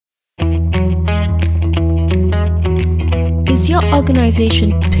your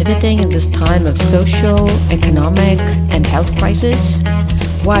organization pivoting in this time of social, economic, and health crisis?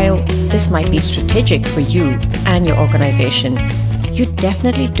 While this might be strategic for you and your organization, you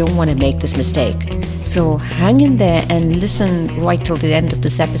definitely don't want to make this mistake. So hang in there and listen right till the end of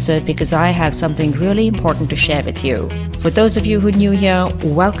this episode, because I have something really important to share with you. For those of you who are new here,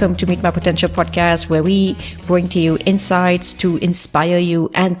 welcome to Meet My Potential podcast, where we bring to you insights to inspire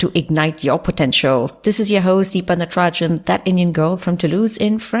you and to ignite your potential. This is your host, Deepa Natarajan, that Indian girl from Toulouse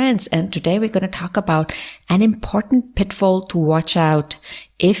in France. And today we're going to talk about an important pitfall to watch out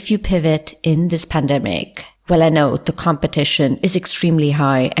if you pivot in this pandemic. Well, I know the competition is extremely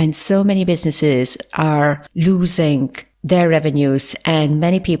high and so many businesses are losing their revenues and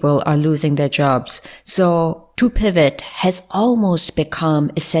many people are losing their jobs. So to pivot has almost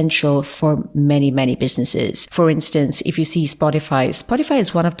become essential for many, many businesses. For instance, if you see Spotify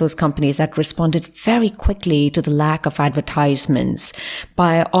is one of those companies that responded very quickly to the lack of advertisements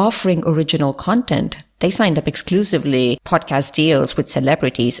by offering original content. They signed up exclusively podcast deals with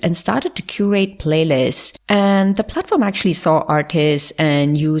celebrities and started to curate playlists. And the platform actually saw artists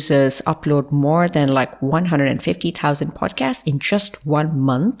and users upload more than 150,000 podcasts in just 1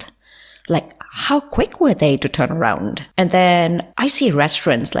 month. How quick were they to turn around? And then I see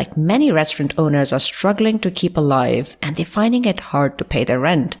restaurants, many restaurant owners are struggling to keep alive and they're finding it hard to pay their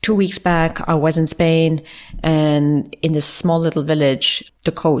rent. 2 weeks back, I was in Spain and in this small little village,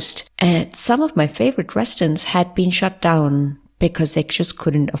 the coast, and some of my favorite restaurants had been shut down because they just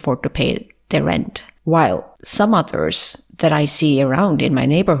couldn't afford to pay their rent. While some others that I see around in my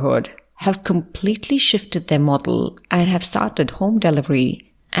neighborhood have completely shifted their model and have started home delivery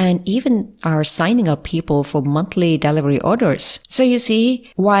and even are signing up people for monthly delivery orders. So you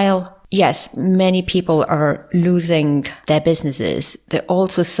see, while yes, many people are losing their businesses, there are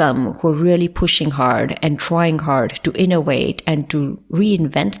also some who are really pushing hard and trying hard to innovate and to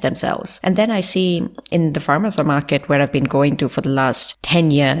reinvent themselves. And then I see in the farmers market where I've been going to for the last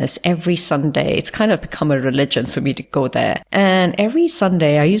 10 years, every Sunday, it's kind of become a religion for me to go there. And every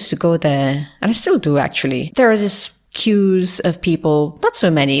Sunday I used to go there, and I still do actually. There are this queues of people, not so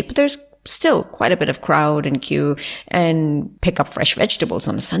many, but there's still quite a bit of crowd and queue, and pick up fresh vegetables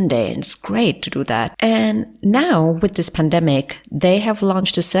on a Sunday. And it's great to do that. And now with this pandemic, they have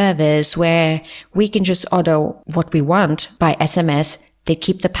launched a service where we can just order what we want by SMS. They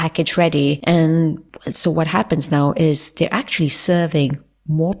keep the package ready. And so what happens now is they're actually serving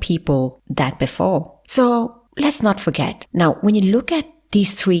more people than before. So let's not forget. Now, when you look at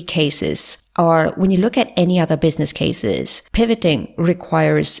these three cases, or when you look at any other business cases, pivoting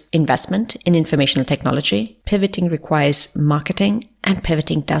requires investment in informational technology, pivoting requires marketing, and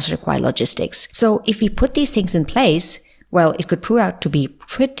pivoting does require logistics. So if we put these things in place, well, it could prove out to be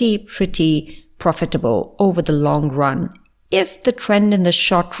pretty profitable over the long run if the trend in the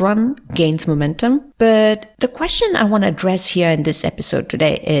short run gains momentum. But the question I want to address here in this episode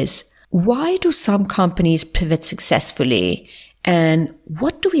today is, why do some companies pivot successfully? And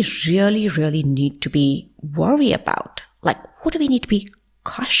what do we really need to be worried about? What do we need to be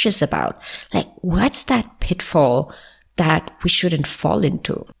cautious about? What's that pitfall that we shouldn't fall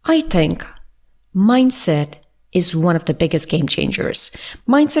into? I think mindset is one of the biggest game changers.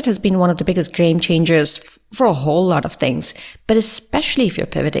 Mindset has been one of the biggest game changers for a whole lot of things, but especially if you're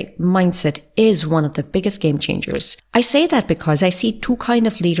pivoting, mindset is one of the biggest game changers. I say that because I see two kinds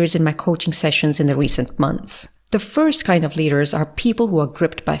of leaders in my coaching sessions in the recent months. The first kind of leaders are people who are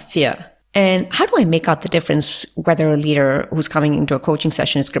gripped by fear. And how do I make out the difference whether a leader who's coming into a coaching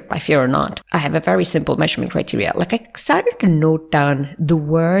session is gripped by fear or not? I have a very simple measurement criteria. I started to note down the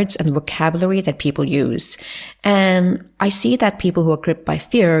words and vocabulary that people use. And I see that people who are gripped by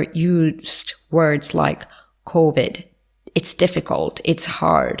fear used words like COVID. It's difficult. It's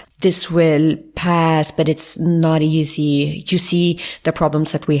hard. This will pass, but it's not easy. You see the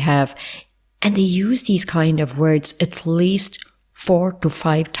problems that we have. And they use these kind of words at least 4 to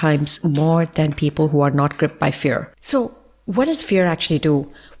 5 times more than people who are not gripped by fear. So what does fear actually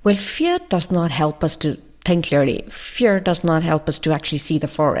do? Well, fear does not help us to think clearly. Fear does not help us to actually see the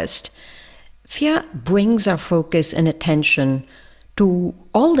forest. Fear brings our focus and attention to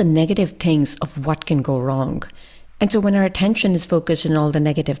all the negative things of what can go wrong. And so when our attention is focused on all the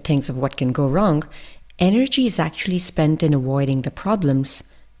negative things of what can go wrong, energy is actually spent in avoiding the problems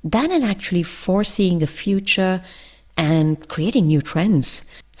than in actually foreseeing the future and creating new trends.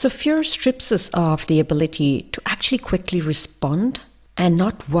 So fear strips us of the ability to actually quickly respond and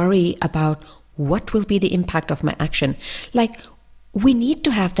not worry about what will be the impact of my action. We need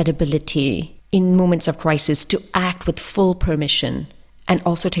to have that ability in moments of crisis to act with full permission and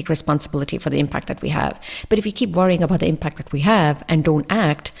also take responsibility for the impact that we have. But if we keep worrying about the impact that we have and don't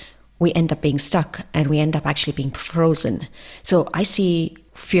act, we end up being stuck and we end up actually being frozen. So I see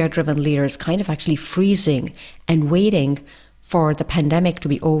fear-driven leaders kind of actually freezing and waiting for the pandemic to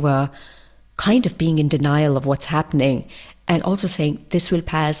be over, kind of being in denial of what's happening, and also saying, this will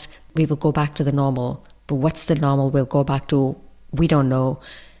pass, we will go back to the normal. But what's the normal we'll go back to? We don't know.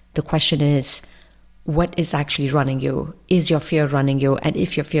 The question is, what is actually running you? Is your fear running you? And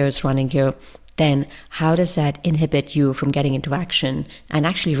if your fear is running you, then how does that inhibit you from getting into action and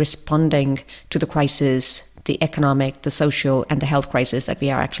actually responding to the crisis, the economic, the social, and the health crisis that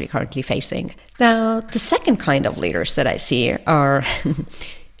we are actually currently facing? Now, the second kind of leaders that I see are,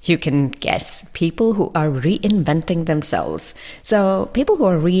 you can guess, people who are reinventing themselves. So people who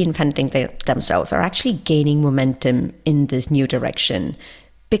are reinventing themselves are actually gaining momentum in this new direction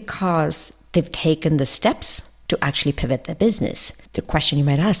because they've taken the steps to actually pivot their business. The question you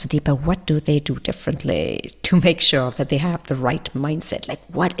might ask, Deepa, what do they do differently to make sure that they have the right mindset? Like,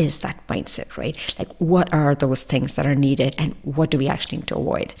 what is that mindset, right? Like, what are those things that are needed and what do we actually need to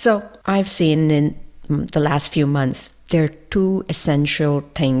avoid? So I've seen in the last few months, there are two essential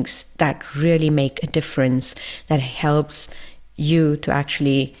things that really make a difference, that helps you to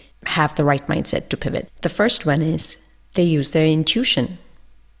actually have the right mindset to pivot. The first one is they use their intuition.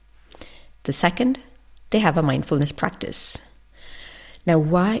 The second, they have a mindfulness practice. Now,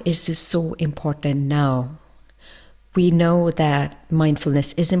 why is this so important now? We know that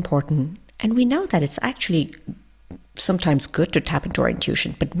mindfulness is important, and we know that it's actually sometimes good to tap into our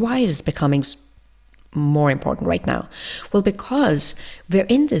intuition. But why is this becoming more important right now? Well, because we're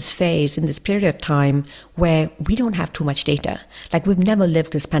in this phase, in this period of time where we don't have too much data. Like, we've never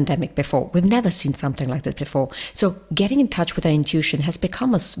lived this pandemic before. We've never seen something like this before. So getting in touch with our intuition has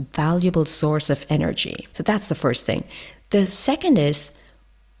become a valuable source of energy. So that's the first thing. The second is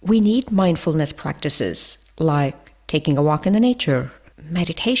we need mindfulness practices like taking a walk in the nature,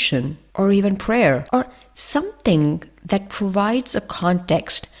 meditation, or even prayer, or something that provides a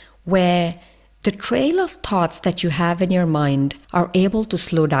context where the trail of thoughts that you have in your mind are able to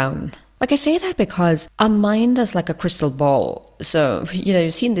slow down. Like, I say that because our mind is like a crystal ball. So,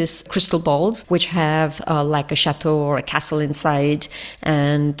 you've seen these crystal balls which have like a chateau or a castle inside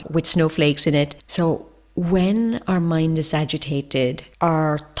and with snowflakes in it. So when our mind is agitated,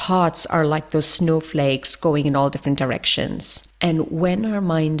 our thoughts are like those snowflakes going in all different directions. And when our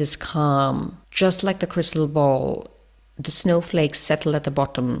mind is calm, just like the crystal ball, the snowflakes settle at the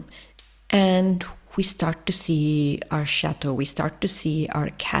bottom, and we start to see our chateau, we start to see our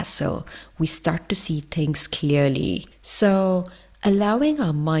castle, we start to see things clearly. So allowing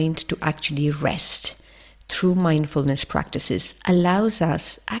our mind to actually rest through mindfulness practices allows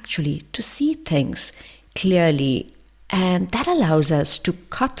us actually to see things clearly, and that allows us to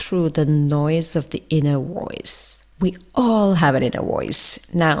cut through the noise of the inner voice. We all have an inner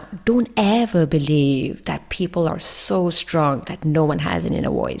voice. Now, don't ever believe that people are so strong that no one has an inner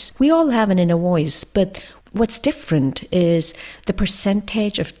voice. We all have an inner voice, but what's different is the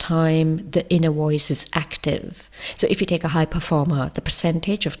percentage of time the inner voice is active. So if you take a high performer, the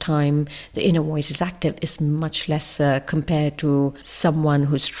percentage of time the inner voice is active is much lesser compared to someone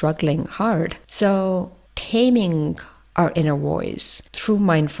who's struggling hard. So taming our inner voice through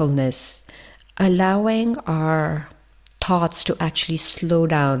mindfulness, allowing our thoughts to actually slow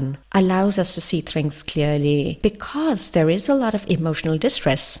down, allows us to see things clearly, because there is a lot of emotional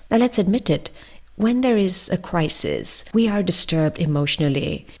distress. Now, let's admit it. When there is a crisis, we are disturbed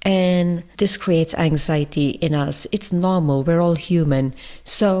emotionally, and this creates anxiety in us. It's normal. We're all human.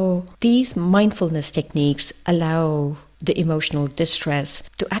 So these mindfulness techniques allow the emotional distress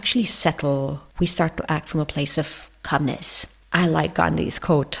to actually settle. We start to act from a place of calmness. I like Gandhi's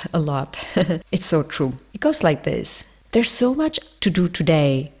quote a lot. It's so true. It goes like this. There's so much to do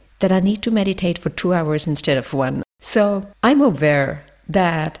today that I need to meditate for 2 hours instead of 1. So I'm aware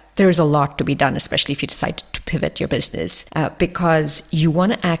that there is a lot to be done, especially if you decide to pivot your business, because you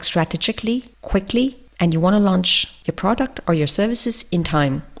want to act strategically, quickly, and you want to launch your product or your services in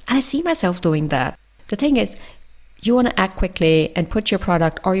time. And I see myself doing that. The thing is, you want to act quickly and put your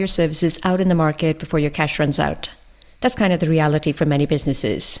product or your services out in the market before your cash runs out. That's kind of the reality for many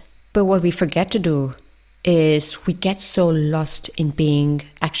businesses. But what we forget to do is we get so lost in being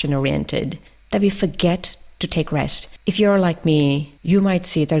action-oriented that we forget to take rest. If you're like me, you might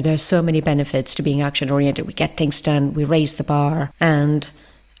see that there are so many benefits to being action-oriented. We get things done, we raise the bar, and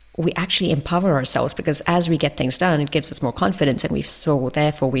we actually empower ourselves, because as we get things done, it gives us more confidence, and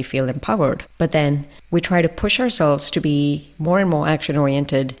therefore we feel empowered. But then we try to push ourselves to be more and more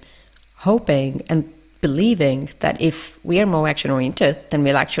action-oriented, hoping and believing that if we are more action-oriented, then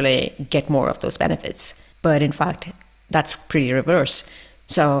we'll actually get more of those benefits. But in fact, that's pretty reverse.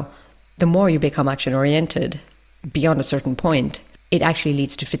 So the more you become action-oriented, beyond a certain point, it actually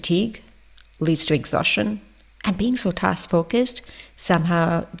leads to fatigue, leads to exhaustion, and being so task-focused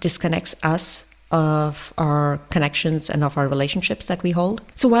somehow disconnects us of our connections and of our relationships that we hold.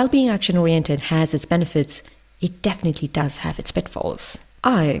 So while being action-oriented has its benefits, it definitely does have its pitfalls.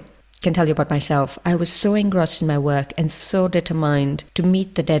 I can tell you about myself. I was so engrossed in my work and so determined to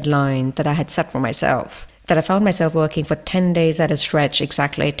meet the deadline that I had set for myself that I found myself working for 10 days at a stretch,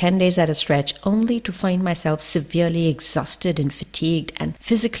 exactly 10 days at a stretch, only to find myself severely exhausted and fatigued and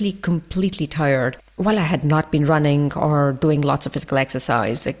physically completely tired. While I had not been running or doing lots of physical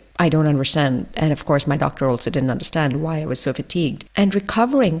exercise, I don't understand. And of course, my doctor also didn't understand why I was so fatigued. And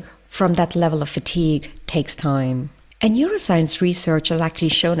recovering from that level of fatigue takes time. And neuroscience research has actually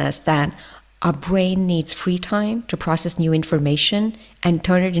shown us that our brain needs free time to process new information and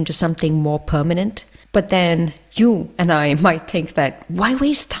turn it into something more permanent. But then you and I might think that why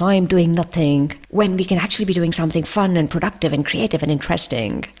waste time doing nothing when we can actually be doing something fun and productive and creative and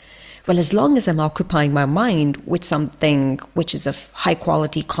interesting? Well, as long as I'm occupying my mind with something which is of high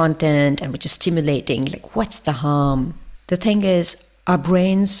quality content and which is stimulating, what's the harm? The thing is, our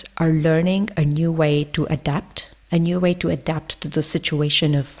brains are learning a new way to adapt to the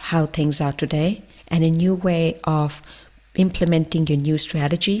situation of how things are today, and a new way of implementing a new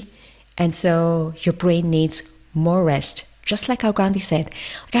strategy. And so your brain needs more rest. Just like how Gandhi said,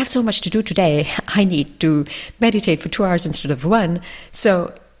 I have so much to do today, I need to meditate for 2 hours instead of 1.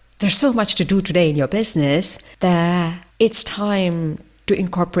 So there's so much to do today in your business that it's time to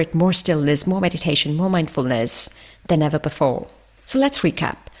incorporate more stillness, more meditation, more mindfulness than ever before. So let's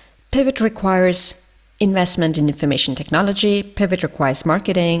recap. Pivot requires investment in information technology, pivot requires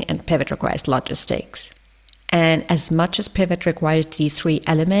marketing, and pivot requires logistics. And as much as pivot requires these 3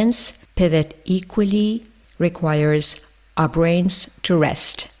 elements, pivot equally requires our brains to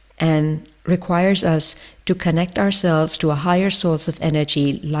rest and requires us to connect ourselves to a higher source of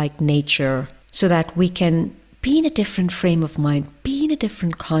energy like nature so that we can be in a different frame of mind, be in a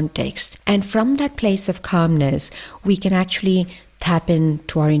different context. And from that place of calmness, we can actually tap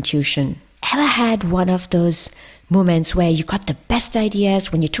into our intuition. Ever had one of those moments where you got the best ideas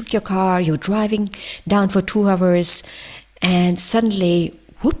when you took your car, you're driving down for 2 hours, and suddenly,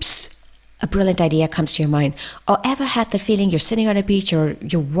 whoops, a brilliant idea comes to your mind? Or ever had the feeling you're sitting on a beach or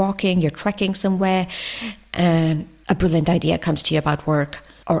you're walking, you're trekking somewhere, and a brilliant idea comes to you about work?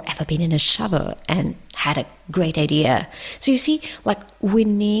 Or ever been in a shower and had a great idea? So you see, we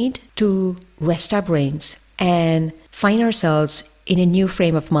need to rest our brains and find ourselves in a new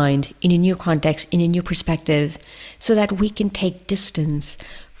frame of mind, in a new context, in a new perspective, so that we can take distance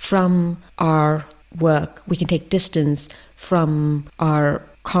from our work, we can take distance from our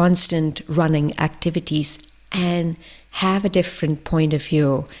constant running activities and have a different point of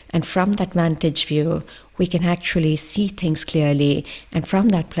view. And from that vantage view, we can actually see things clearly, and from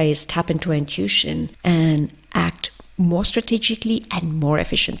that place tap into intuition and act more strategically and more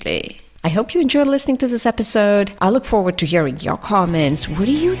efficiently. I hope you enjoyed listening to this episode. I look forward to hearing your comments. What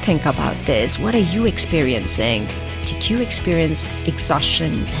do you think about this? What are you experiencing? Did you experience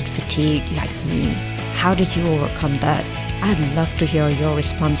exhaustion and fatigue like me? How did you overcome that? I'd love to hear your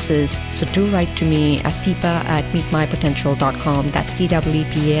responses. So do write to me at deepa@meetmypotential.com. That's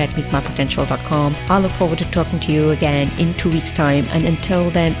DEEPA@meetmypotential.com. I look forward to talking to you again in 2 weeks' time. And until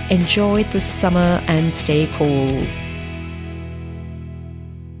then, enjoy the summer and stay cool.